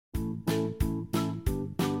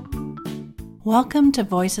Welcome to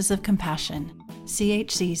Voices of Compassion,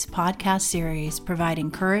 CHC's podcast series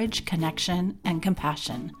providing courage, connection, and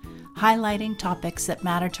compassion, highlighting topics that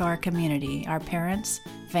matter to our community, our parents,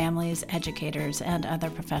 families, educators, and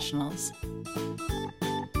other professionals.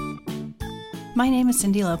 My name is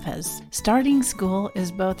Cindy Lopez. Starting school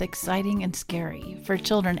is both exciting and scary for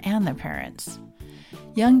children and their parents.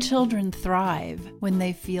 Young children thrive when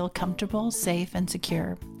they feel comfortable, safe, and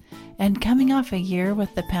secure. And coming off a year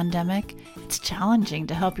with the pandemic, it's challenging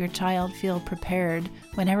to help your child feel prepared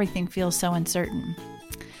when everything feels so uncertain.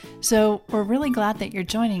 So we're really glad that you're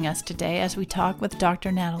joining us today as we talk with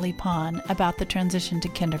Dr. Natalie Pon about the transition to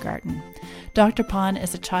kindergarten. Dr. Pon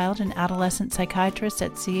is a child and adolescent psychiatrist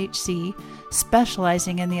at CHC,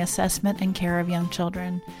 specializing in the assessment and care of young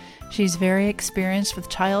children. She's very experienced with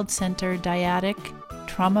child-centered, dyadic,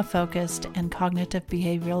 trauma-focused, and cognitive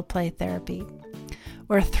behavioral play therapy.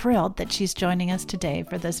 We're thrilled that she's joining us today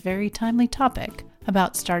for this very timely topic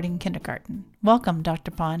about starting kindergarten. Welcome,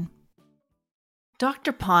 Dr. Pon.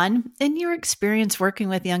 Dr. Pon, in your experience working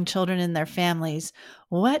with young children and their families,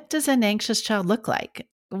 what does an anxious child look like?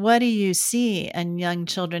 What do you see in young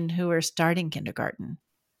children who are starting kindergarten?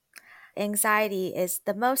 Anxiety is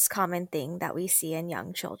the most common thing that we see in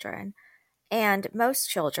young children, and most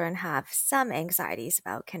children have some anxieties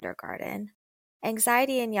about kindergarten.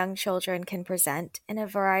 Anxiety in young children can present in a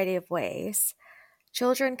variety of ways.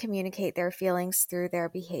 Children communicate their feelings through their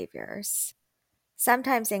behaviors.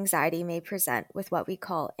 Sometimes anxiety may present with what we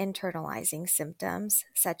call internalizing symptoms,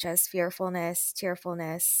 such as fearfulness,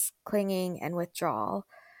 tearfulness, clinging, and withdrawal.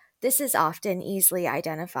 This is often easily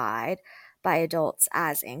identified by adults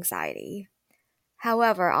as anxiety.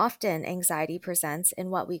 However, often anxiety presents in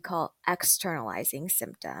what we call externalizing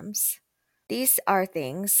symptoms. These are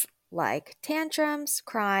things like tantrums,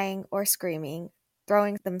 crying, or screaming,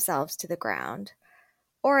 throwing themselves to the ground.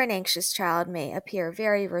 Or an anxious child may appear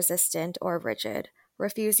very resistant or rigid,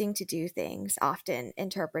 refusing to do things, often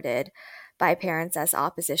interpreted by parents as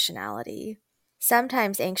oppositionality.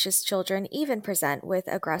 Sometimes anxious children even present with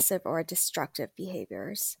aggressive or destructive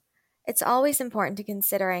behaviors. It's always important to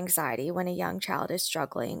consider anxiety when a young child is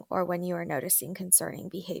struggling or when you are noticing concerning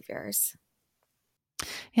behaviors.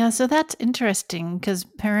 Yeah, so that's interesting because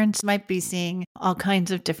parents might be seeing all kinds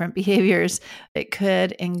of different behaviors. It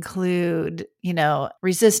could include,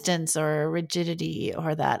 resistance or rigidity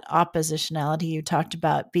or that oppositionality you talked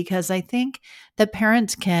about, because I think that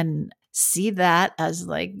parents can see that as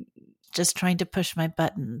like just trying to push my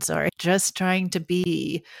buttons or just trying to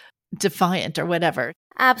be defiant or whatever.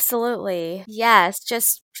 Absolutely. Yes,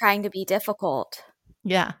 just trying to be difficult.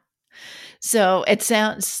 Yeah. So it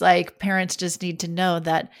sounds like parents just need to know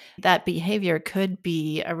that that behavior could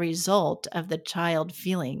be a result of the child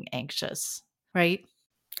feeling anxious, right?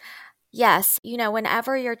 Yes,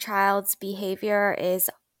 whenever your child's behavior is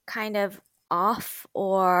kind of off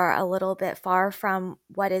or a little bit far from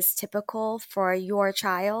what is typical for your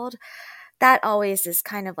child, that always is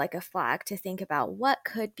kind of like a flag to think about what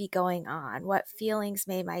could be going on, what feelings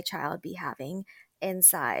may my child be having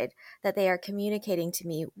inside that they are communicating to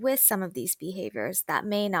me with some of these behaviors that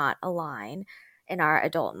may not align in our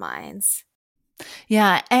adult minds.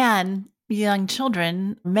 Yeah. And young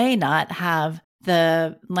children may not have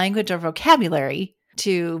the language or vocabulary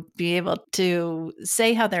to be able to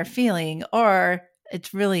say how they're feeling, or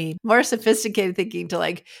it's really more sophisticated thinking to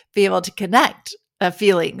like be able to connect a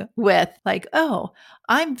feeling with like, oh,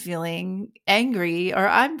 I'm feeling angry or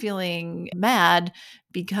I'm feeling mad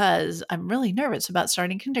because I'm really nervous about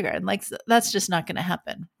starting kindergarten. Like that's just not going to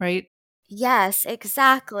happen, right? Yes,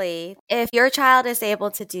 exactly. If your child is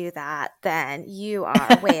able to do that, then you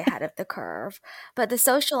are way ahead of the curve. But the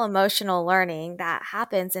social emotional learning that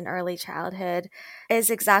happens in early childhood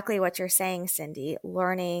is exactly what you're saying, Cindy,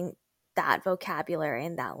 learning that vocabulary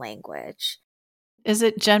and that language. Is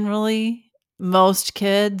it generally most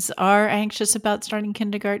kids are anxious about starting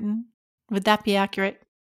kindergarten? Would that be accurate?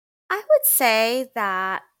 I would say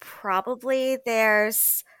that probably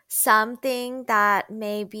there's something that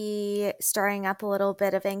may be stirring up a little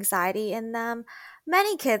bit of anxiety in them.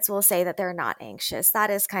 Many kids will say that they're not anxious.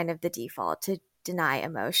 That is kind of the default to deny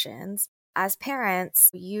emotions. As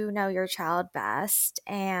parents, you know your child best.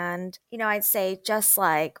 And, I'd say just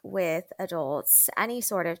like with adults, any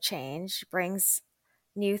sort of change brings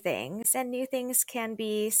new things, and new things can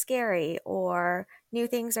be scary, or new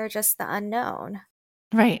things are just the unknown.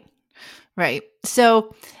 Right, right.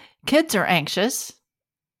 So kids are anxious.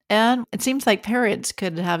 And it seems like parents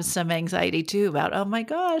could have some anxiety too about, oh my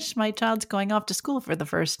gosh, my child's going off to school for the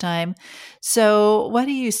first time. So, what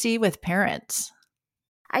do you see with parents?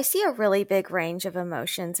 I see a really big range of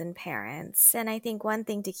emotions in parents, and I think one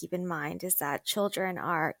thing to keep in mind is that children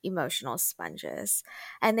are emotional sponges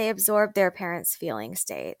and they absorb their parents' feeling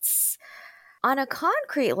states. On a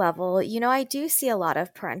concrete level, I do see a lot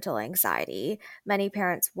of parental anxiety. Many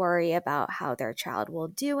parents worry about how their child will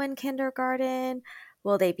do in kindergarten.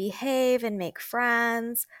 Will they behave and make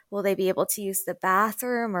friends? Will they be able to use the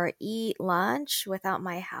bathroom or eat lunch without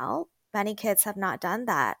my help? Many kids have not done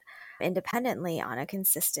that independently on a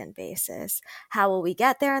consistent basis. How will we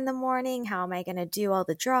get there in the morning? How am I going to do all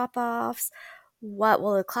the drop offs? What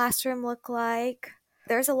will the classroom look like?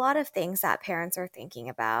 There's a lot of things that parents are thinking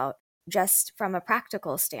about just from a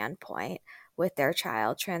practical standpoint with their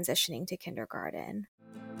child transitioning to kindergarten.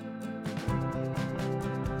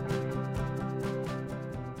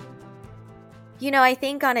 I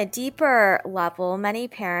think on a deeper level, many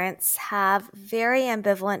parents have very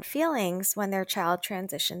ambivalent feelings when their child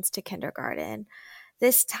transitions to kindergarten.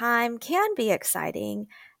 This time can be exciting,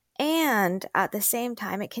 and at the same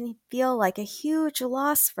time, it can feel like a huge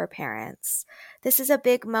loss for parents. This is a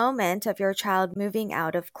big moment of your child moving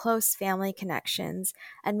out of close family connections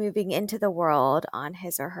and moving into the world on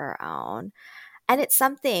his or her own. And it's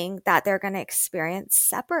something that they're going to experience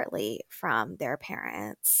separately from their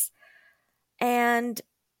parents. And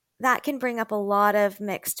that can bring up a lot of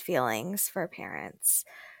mixed feelings for parents.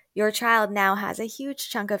 Your child now has a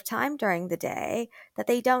huge chunk of time during the day that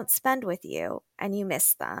they don't spend with you, and you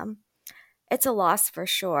miss them. It's a loss for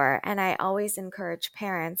sure, and I always encourage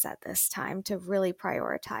parents at this time to really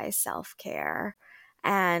prioritize self-care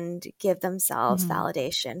and give themselves Mhm.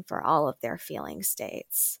 validation for all of their feeling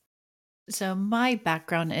states. So, my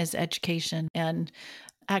background is education and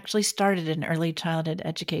actually started in early childhood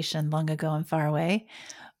education long ago and far away.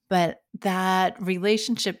 But that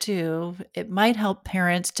relationship too, it might help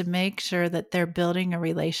parents to make sure that they're building a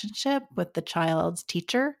relationship with the child's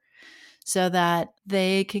teacher so that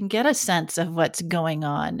they can get a sense of what's going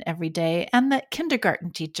on every day. And that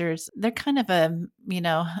kindergarten teachers, they're kind of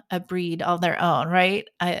a breed all their own, right?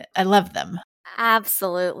 I love them.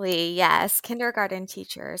 Absolutely, yes. Kindergarten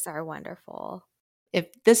teachers are wonderful. If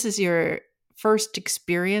this is your first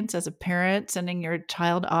experience as a parent sending your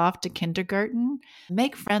child off to kindergarten,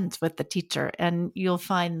 make friends with the teacher and you'll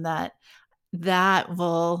find that that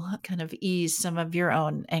will kind of ease some of your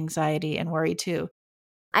own anxiety and worry too.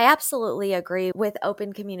 I absolutely agree with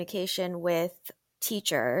open communication with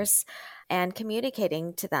teachers and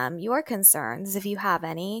communicating to them your concerns if you have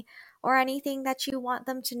any, or anything that you want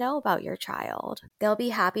them to know about your child. They'll be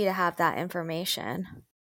happy to have that information.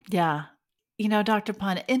 Yeah. Dr.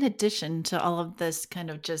 Pond, in addition to all of this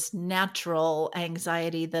kind of just natural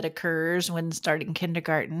anxiety that occurs when starting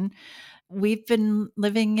kindergarten, we've been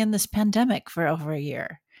living in this pandemic for over a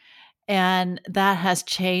year. And that has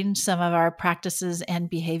changed some of our practices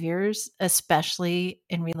and behaviors, especially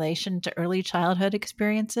in relation to early childhood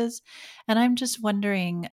experiences. And I'm just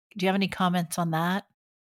wondering, do you have any comments on that?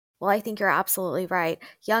 Well, I think you're absolutely right.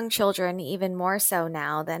 Young children, even more so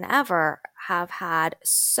now than ever, have had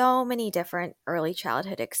so many different early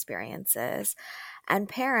childhood experiences. And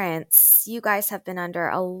parents, you guys have been under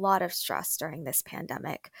a lot of stress during this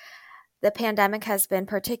pandemic. The pandemic has been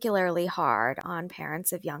particularly hard on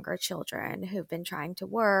parents of younger children who've been trying to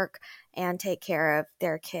work and take care of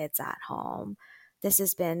their kids at home. This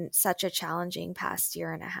has been such a challenging past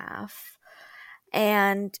year and a half.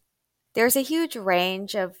 And there's a huge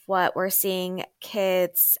range of what we're seeing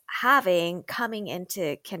kids having coming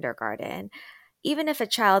into kindergarten. Even if a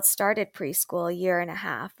child started preschool a year and a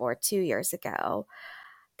half or 2 years ago,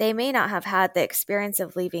 they may not have had the experience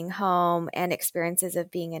of leaving home and experiences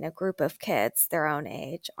of being in a group of kids their own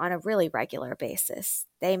age on a really regular basis.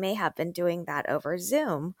 They may have been doing that over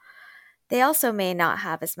Zoom. They also may not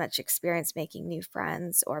have as much experience making new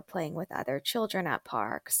friends or playing with other children at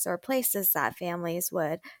parks or places that families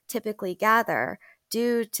would typically gather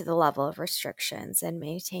due to the level of restrictions and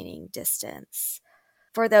maintaining distance.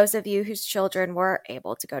 For those of you whose children were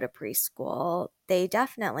able to go to preschool, they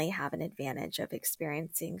definitely have an advantage of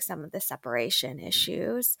experiencing some of the separation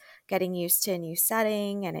issues, getting used to a new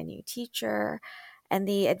setting and a new teacher, and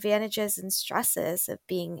the advantages and stresses of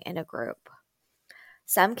being in a group.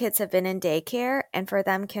 Some kids have been in daycare, and for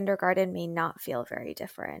them, kindergarten may not feel very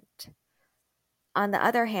different. On the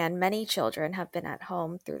other hand, many children have been at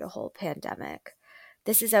home through the whole pandemic.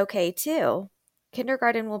 This is okay too.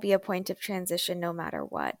 Kindergarten will be a point of transition no matter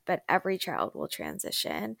what, but every child will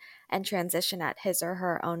transition and transition at his or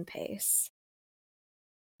her own pace.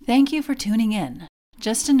 Thank you for tuning in.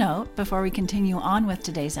 Just a note before we continue on with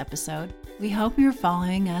today's episode, we hope you're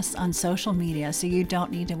following us on social media so you don't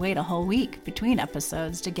need to wait a whole week between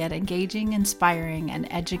episodes to get engaging, inspiring,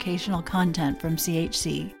 and educational content from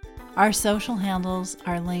CHC. Our social handles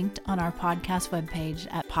are linked on our podcast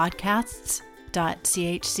webpage at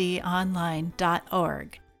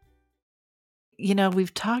podcasts.chconline.org. You know,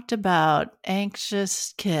 we've talked about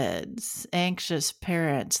anxious kids, anxious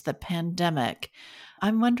parents, the pandemic.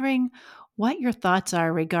 I'm wondering what your thoughts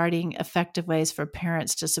are regarding effective ways for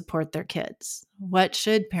parents to support their kids. What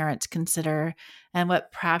should parents consider, and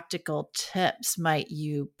what practical tips might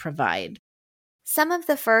you provide? Some of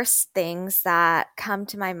the first things that come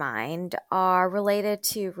to my mind are related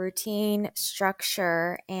to routine,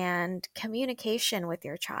 structure, and communication with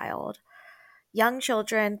your child. Young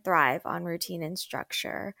children thrive on routine and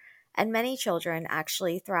structure, and many children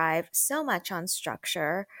actually thrive so much on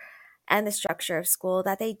structure and the structure of school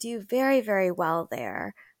that they do very, very well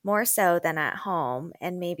there, more so than at home,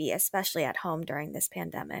 and maybe especially at home during this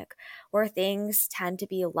pandemic, where things tend to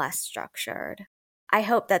be less structured. I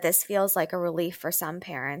hope that this feels like a relief for some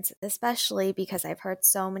parents, especially because I've heard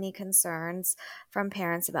so many concerns from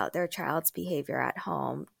parents about their child's behavior at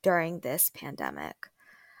home during this pandemic.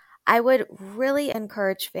 I would really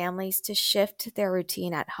encourage families to shift their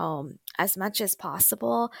routine at home as much as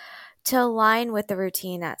possible to align with the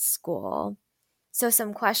routine at school. So,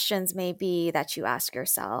 some questions may be that you ask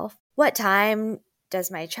yourself: what time does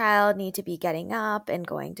my child need to be getting up and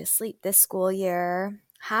going to sleep this school year?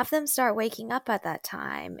 Have them start waking up at that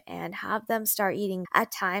time and have them start eating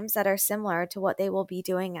at times that are similar to what they will be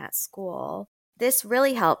doing at school. This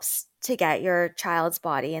really helps to get your child's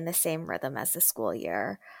body in the same rhythm as the school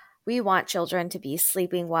year. We want children to be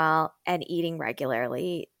sleeping well and eating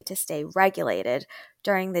regularly to stay regulated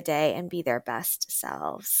during the day and be their best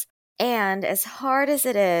selves. And as hard as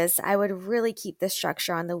it is, I would really keep the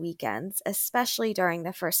structure on the weekends, especially during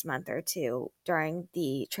the first month or two during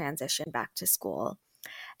the transition back to school.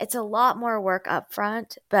 It's a lot more work up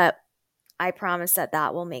front, but I promise that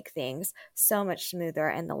that will make things so much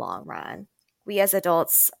smoother in the long run. We as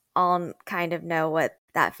adults all kind of know what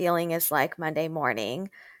that feeling is like Monday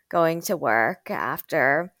morning, going to work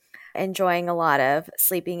after enjoying a lot of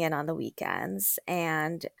sleeping in on the weekends.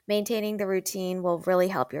 And maintaining the routine will really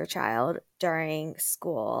help your child during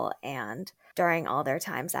school and during all their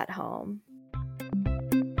times at home.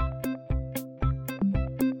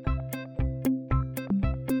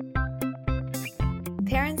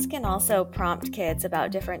 Parents can also prompt kids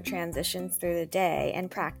about different transitions through the day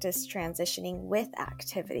and practice transitioning with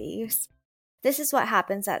activities. This is what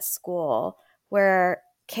happens at school, where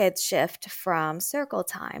kids shift from circle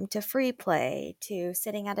time to free play to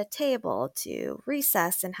sitting at a table to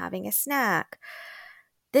recess and having a snack.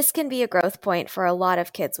 This can be a growth point for a lot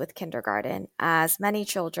of kids with kindergarten, as many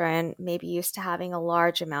children may be used to having a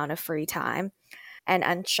large amount of free time and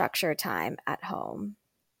unstructured time at home.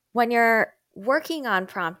 When you're working on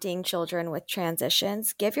prompting children with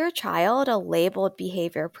transitions, give your child a labeled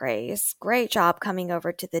behavior praise. Great job coming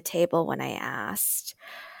over to the table when I asked.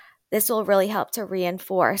 This will really help to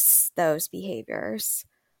reinforce those behaviors.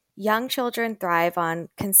 Young children thrive on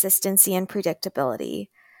consistency and predictability.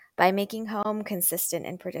 By making home consistent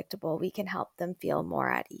and predictable, we can help them feel more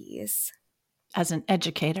at ease. As an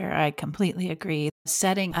educator, I completely agree.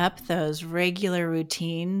 Setting up those regular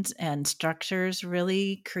routines and structures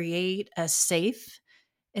really create a safe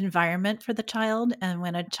environment for the child. And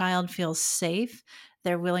when a child feels safe,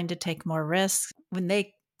 they're willing to take more risks. When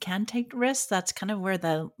they can take risks, that's kind of where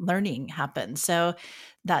the learning happens. So,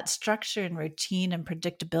 that structure and routine and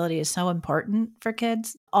predictability is so important for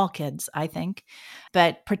kids, all kids, I think,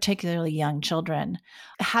 but particularly young children.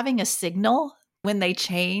 Having a signal when they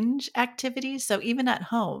change activities. So, even at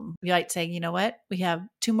home, you might say, you know what, we have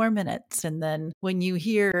 2 more minutes. And then when you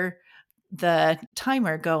hear the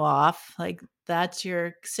timer go off, like that's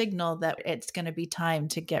your signal that it's going to be time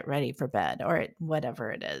to get ready for bed or whatever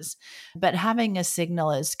it is. But having a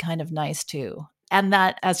signal is kind of nice too. And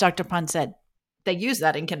that, as Dr. Pond said, they use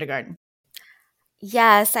that in kindergarten.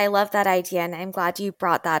 Yes, I love that idea, and I'm glad you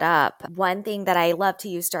brought that up. One thing that I love to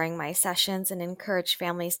use during my sessions and encourage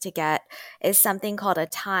families to get is something called a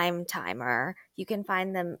time timer. You can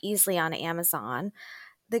find them easily on Amazon.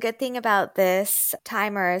 The good thing about this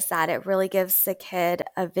timer is that it really gives the kid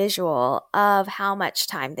a visual of how much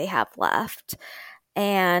time they have left.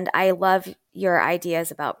 And I love your ideas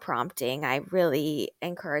about prompting. I really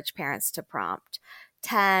encourage parents to prompt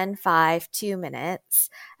 10, 5, 2 minutes.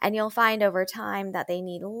 And you'll find over time that they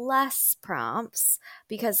need less prompts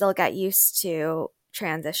because they'll get used to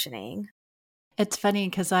transitioning. It's funny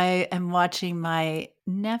because I am watching my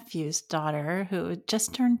nephew's daughter, who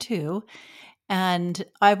just turned 2, and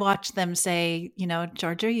I watch them say,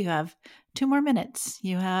 "Georgia, you have 2 more minutes.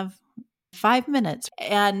 You have 5 minutes."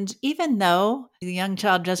 And even though the young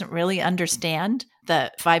child doesn't really understand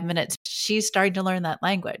the 5 minutes, she's starting to learn that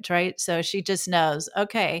language, right? So she just knows,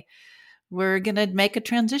 okay, we're going to make a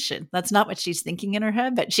transition. That's not what she's thinking in her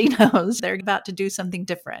head, but she knows they're about to do something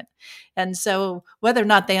different. And so whether or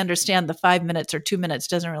not they understand the 5 minutes or 2 minutes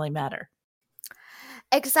doesn't really matter.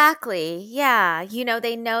 Exactly. Yeah.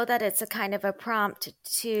 They know that it's a kind of a prompt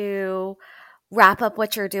to wrap up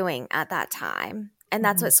what you're doing at that time. And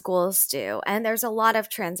that's Mhm. what schools do. And there's a lot of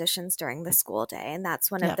transitions during the school day. And that's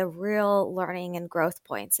one of Yeah. the real learning and growth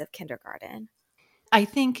points of kindergarten. I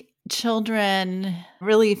think children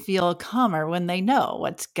really feel calmer when they know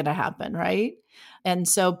what's going to happen, right? And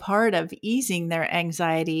so part of easing their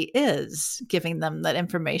anxiety is giving them that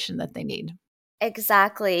information that they need.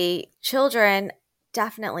 Exactly. Children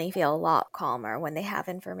definitely feel a lot calmer when they have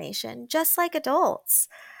information, just like adults.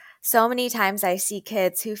 So many times I see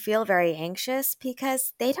kids who feel very anxious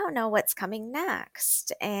because they don't know what's coming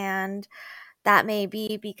next. And that may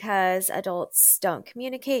be because adults don't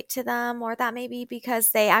communicate to them, or that may be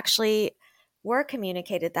because they actually were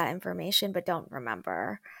communicated that information but don't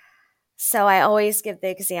remember. So I always give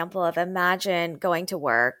the example of imagine going to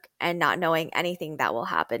work and not knowing anything that will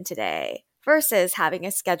happen today versus having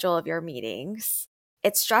a schedule of your meetings.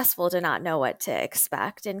 It's stressful to not know what to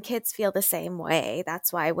expect, and kids feel the same way.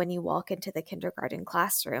 That's why when you walk into the kindergarten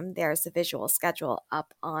classroom, there's a visual schedule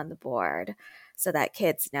up on the board so that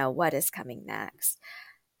kids know what is coming next.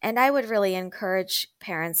 And I would really encourage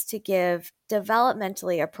parents to give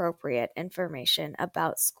developmentally appropriate information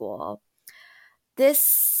about school.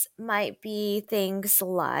 This might be things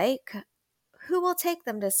like who will take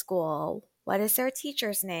them to school? What is their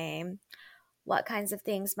teacher's name? What kinds of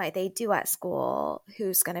things might they do at school?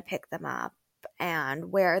 Who's going to pick them up?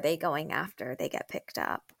 And where are they going after they get picked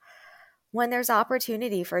up? When there's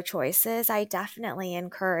opportunity for choices, I definitely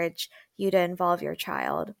encourage you to involve your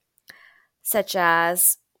child, such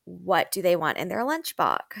as what do they want in their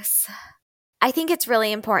lunchbox? I think it's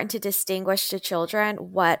really important to distinguish to children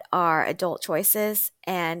what are adult choices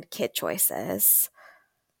and kid choices.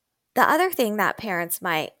 The other thing that parents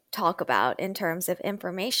might talk about in terms of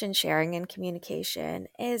information sharing and communication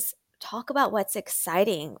is talk about what's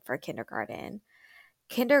exciting for kindergarten.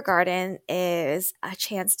 Kindergarten is a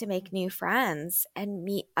chance to make new friends and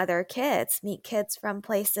meet other kids, meet kids from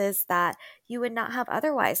places that you would not have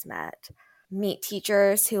otherwise met. Meet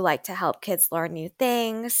teachers who like to help kids learn new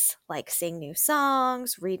things, like sing new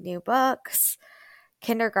songs, read new books.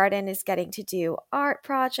 Kindergarten is getting to do art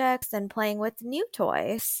projects and playing with new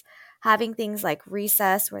toys, having things like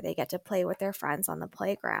recess where they get to play with their friends on the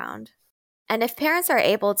playground. And if parents are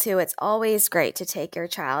able to, it's always great to take your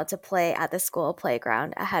child to play at the school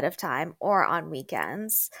playground ahead of time or on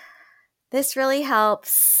weekends. This really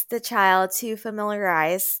helps the child to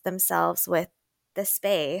familiarize themselves with the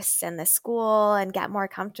space and the school and get more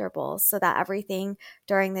comfortable so that everything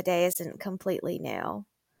during the day isn't completely new.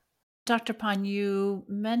 Dr. Pond, you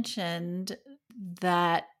mentioned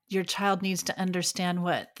that your child needs to understand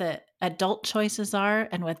what the adult choices are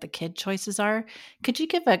and what the kid choices are. Could you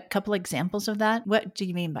give a couple examples of that? What do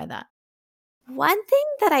you mean by that? One thing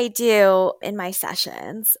that I do in my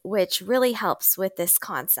sessions, which really helps with this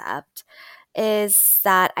concept, is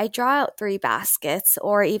that I draw out 3 baskets,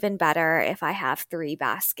 or even better, if I have 3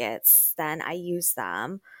 baskets, then I use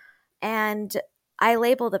them. And I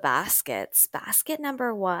label the baskets. Basket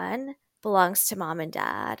number 1 belongs to mom and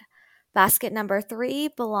dad. Basket number 3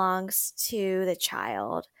 belongs to the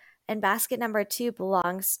child. And basket number 2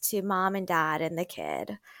 belongs to mom and dad and the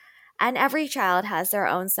kid. And every child has their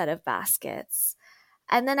own set of baskets.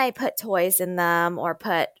 And then I put toys in them or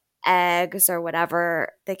put eggs or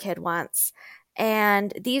whatever the kid wants.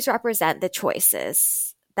 And these represent the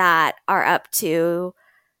choices that are up to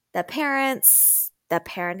the parents, the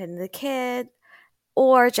parent and the kid,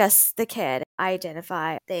 or just the kid. I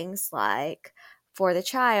identify things like for the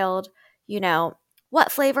child, you know,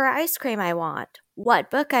 what flavor ice cream I want,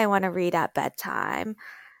 what book I want to read at bedtime,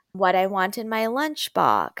 what I want in my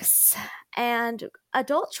lunchbox. And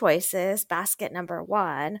adult choices, basket number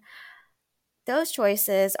 1, those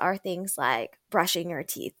choices are things like brushing your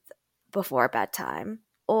teeth before bedtime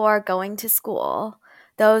or going to school.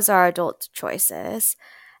 Those are adult choices.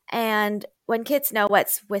 And when kids know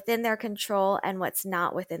what's within their control and what's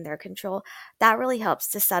not within their control, that really helps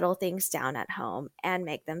to settle things down at home and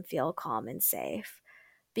make them feel calm and safe.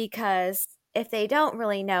 Because if they don't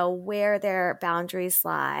really know where their boundaries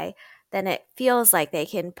lie, then it feels like they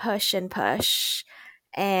can push and push,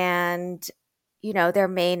 and, there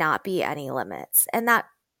may not be any limits. And that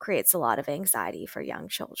creates a lot of anxiety for young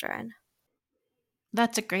children.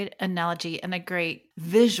 That's a great analogy and a great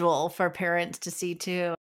visual for parents to see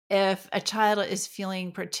too. If a child is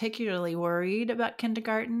feeling particularly worried about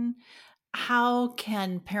kindergarten, how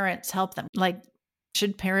can parents help them? Like,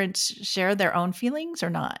 should parents share their own feelings or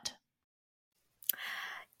not?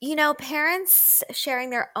 Parents sharing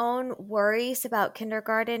their own worries about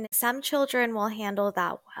kindergarten, some children will handle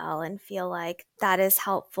that well and feel like that is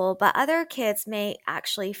helpful, but other kids may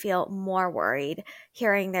actually feel more worried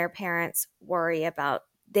hearing their parents worry about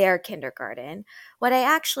their kindergarten. What I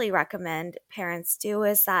actually recommend parents do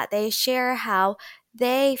is that they share how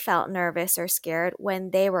they felt nervous or scared when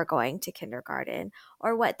they were going to kindergarten,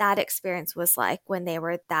 or what that experience was like when they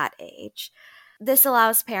were that age. This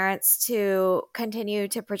allows parents to continue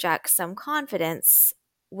to project some confidence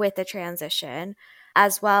with the transition,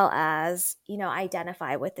 as well as,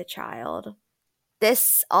 identify with the child.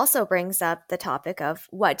 This also brings up the topic of,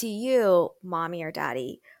 what do you, mommy or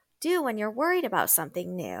daddy, do when you're worried about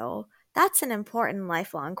something new? That's an important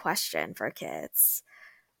lifelong question for kids.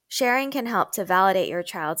 Sharing can help to validate your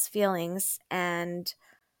child's feelings and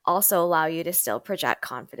also allow you to still project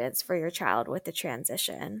confidence for your child with the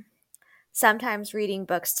transition. Sometimes reading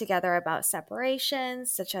books together about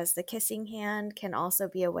separations, such as The Kissing Hand, can also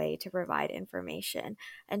be a way to provide information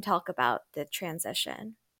and talk about the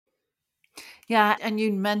transition. Yeah, and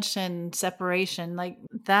you mentioned separation. Like,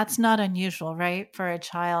 that's not unusual, right? For a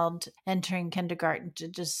child entering kindergarten to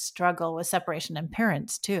just struggle with separation, and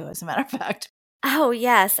parents too, as a matter of fact. Oh,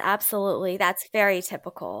 yes, absolutely. That's very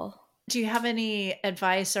typical. Do you have any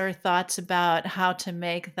advice or thoughts about how to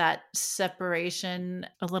make that separation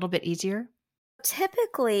a little bit easier?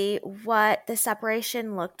 Typically, what the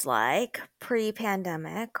separation looked like pre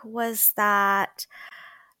pandemic was that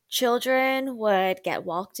children would get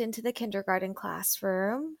walked into the kindergarten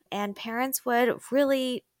classroom, and parents would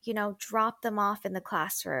really, drop them off in the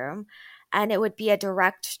classroom. And it would be a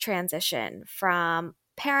direct transition from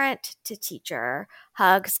parent to teacher,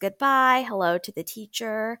 hugs, goodbye, hello to the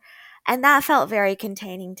teacher. And that felt very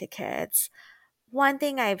containing to kids. One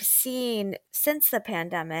thing I've seen since the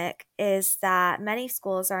pandemic is that many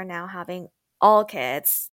schools are now having all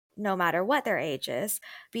kids, no matter what their age is,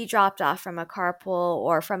 be dropped off from a carpool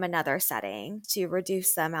or from another setting to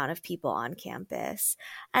reduce the amount of people on campus.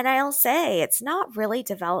 And I'll say it's not really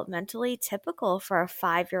developmentally typical for a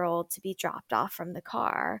 5-year-old to be dropped off from the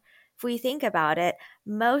car. If we think about it,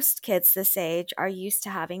 most kids this age are used to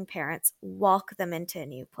having parents walk them into a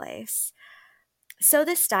new place. So,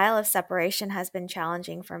 this style of separation has been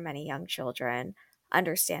challenging for many young children,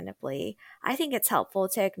 understandably. I think it's helpful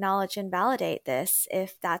to acknowledge and validate this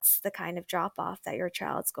if that's the kind of drop off that your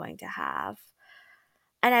child's going to have.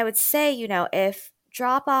 And I would say, if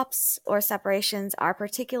drop offs or separations are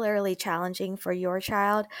particularly challenging for your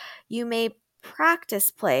child, you may practice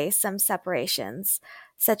play some separations,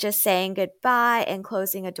 such as saying goodbye and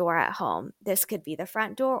closing a door at home. This could be the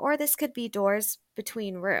front door, or this could be doors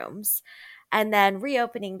between rooms. And then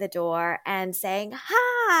reopening the door and saying,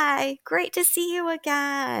 "Hi, great to see you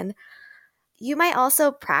again." You might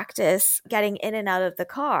also practice getting in and out of the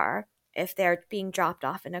car if they're being dropped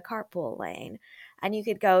off in a carpool lane. And you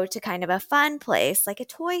could go to kind of a fun place like a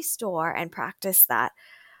toy store and practice that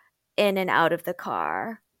in and out of the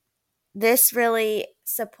car. This really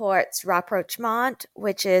supports rapprochement,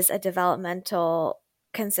 which is a developmental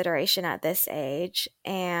consideration at this age.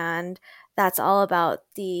 And that's all about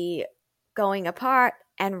the going apart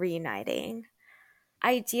and reuniting.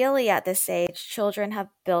 Ideally, at this age, children have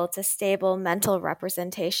built a stable mental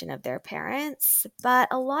representation of their parents, but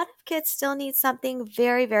a lot of kids still need something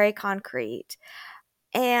very, very concrete.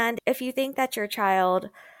 And if you think that your child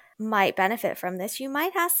might benefit from this, you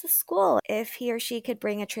might ask the school if he or she could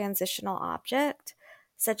bring a transitional object,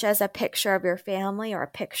 such as a picture of your family or a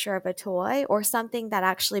picture of a toy or something that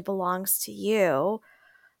actually belongs to you,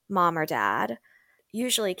 mom or dad.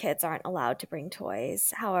 Usually, kids aren't allowed to bring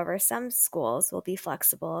toys. However, some schools will be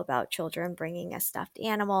flexible about children bringing a stuffed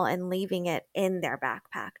animal and leaving it in their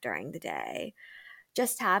backpack during the day.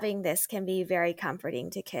 Just having this can be very comforting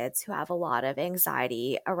to kids who have a lot of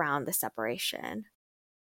anxiety around the separation.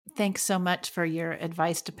 Thanks so much for your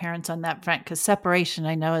advice to parents on that front, because separation,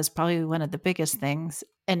 I know, is probably one of the biggest things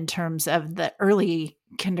in terms of the early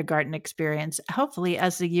kindergarten experience. Hopefully,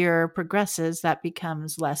 as the year progresses, that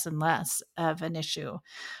becomes less and less of an issue.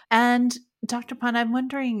 And Dr. Pond, I'm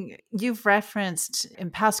wondering, you've referenced in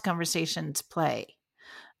past conversations play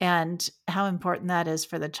and how important that is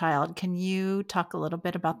for the child. Can you talk a little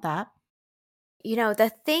bit about that?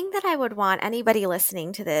 The thing that I would want anybody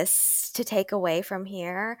listening to this to take away from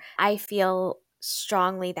here, I feel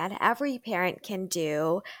strongly that every parent can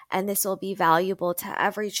do, and this will be valuable to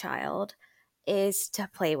every child, is to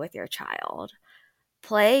play with your child.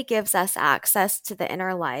 Play gives us access to the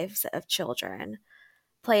inner lives of children.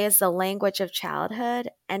 Play is the language of childhood,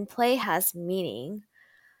 and play has meaning.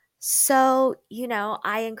 So,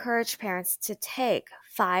 I encourage parents to take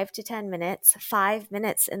 5 to 10 minutes. 5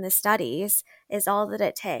 minutes in the studies is all that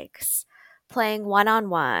it takes. Playing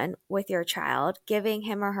one-on-one with your child, giving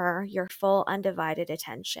him or her your full undivided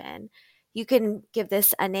attention. You can give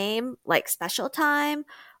this a name like special time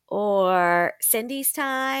or Cindy's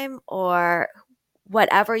time or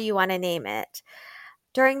whatever you want to name it.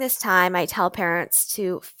 During this time, I tell parents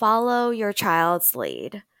to follow your child's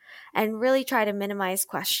lead and really try to minimize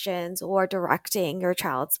questions or directing your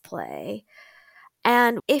child's play.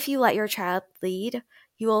 And if you let your child lead,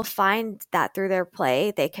 you will find that through their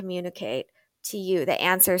play, they communicate to you the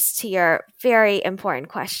answers to your very important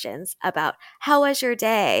questions about how was your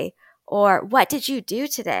day or what did you do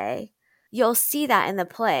today? You'll see that in the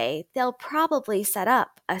play. They'll probably set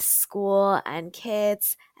up a school and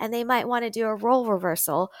kids, and they might want to do a role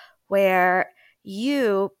reversal where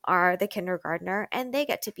you are the kindergartner and they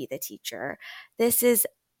get to be the teacher. This is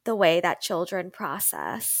the way that children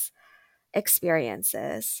process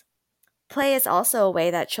experiences. Play is also a way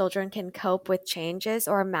that children can cope with changes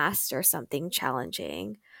or master something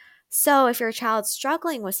challenging. So if your child's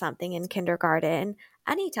struggling with something in kindergarten,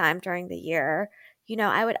 anytime during the year,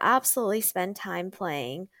 I would absolutely spend time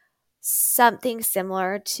playing something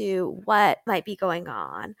similar to what might be going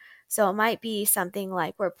on. So it might be something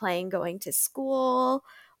like we're playing going to school,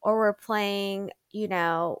 or we're playing,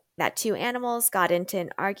 that two animals got into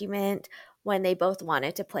an argument when they both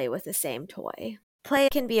wanted to play with the same toy. Play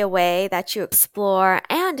can be a way that you explore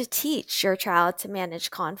and teach your child to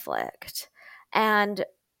manage conflict. And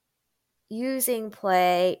using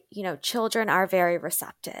play, children are very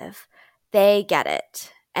receptive. They get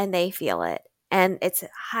it and they feel it. And it's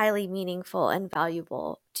highly meaningful and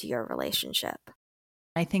valuable to your relationship.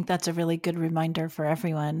 I think that's a really good reminder for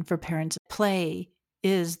everyone, for parents. Play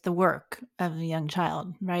is the work of a young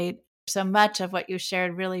child, right? So much of what you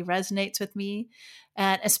shared really resonates with me,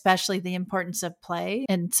 and especially the importance of play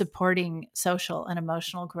in supporting social and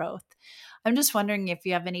emotional growth. I'm just wondering if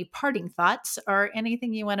you have any parting thoughts or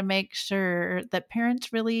anything you want to make sure that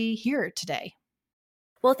parents really hear today.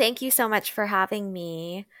 Well, thank you so much for having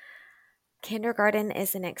me. Kindergarten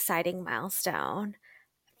is an exciting milestone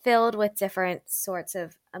filled with different sorts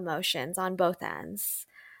of emotions on both ends.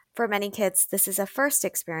 For many kids, this is a first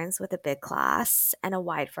experience with a big class and a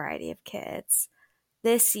wide variety of kids.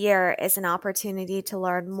 This year is an opportunity to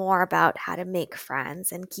learn more about how to make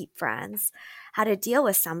friends and keep friends, how to deal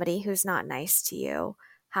with somebody who's not nice to you,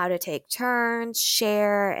 how to take turns,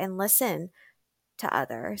 share, and listen to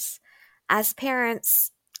others. As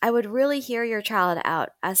parents, I would really hear your child out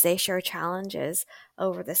as they share challenges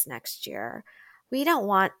over this next year. We don't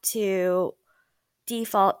want to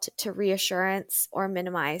default to reassurance or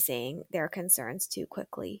minimizing their concerns too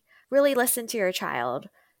quickly. Really listen to your child.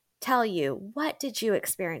 Tell you, what did you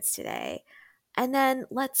experience today? And then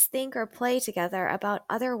let's think or play together about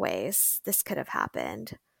other ways this could have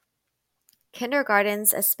happened.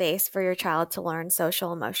 Kindergarten's a space for your child to learn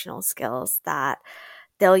social emotional skills that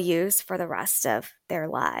they'll use for the rest of their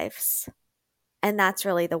lives. And that's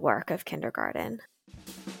really the work of kindergarten.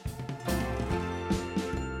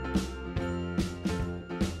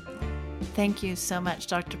 Thank you so much,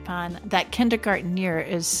 Dr. Pan. That kindergarten year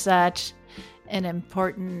is such an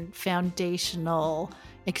important foundational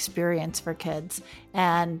experience for kids.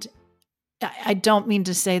 And I don't mean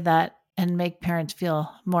to say that and make parents feel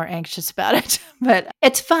more anxious about it, but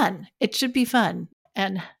it's fun. It should be fun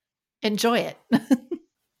and enjoy it.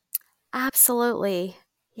 Absolutely.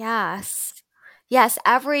 Yes. Yes,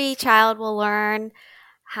 every child will learn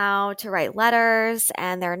how to write letters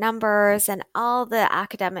and their numbers and all the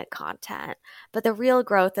academic content. But the real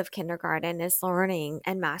growth of kindergarten is learning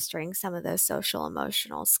and mastering some of those social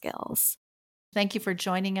emotional skills. Thank you for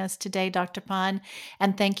joining us today, Dr. Pan.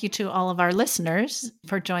 And thank you to all of our listeners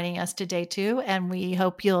for joining us today, too. And we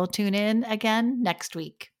hope you'll tune in again next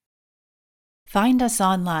week. Find us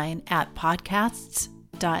online at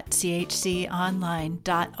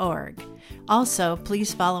podcasts.chconline.org. Also,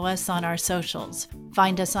 please follow us on our socials.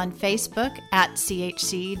 Find us on Facebook at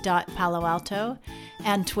chc.Palo Alto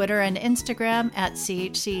and Twitter and Instagram at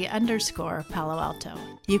chc_Palo Alto.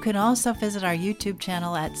 You can also visit our YouTube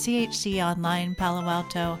channel at CHC Online Palo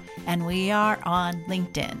Alto, and we are on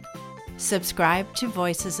LinkedIn. Subscribe to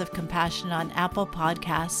Voices of Compassion on Apple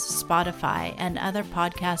Podcasts, Spotify, and other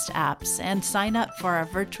podcast apps, and sign up for our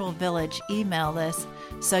Virtual Village email list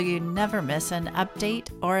so you never miss an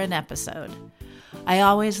update or an episode. I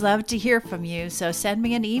always love to hear from you, so send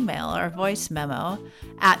me an email or voice memo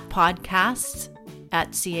at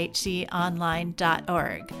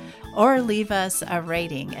podcasts@chconline.org or leave us a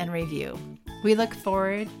rating and review. We look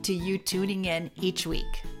forward to you tuning in each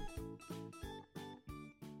week.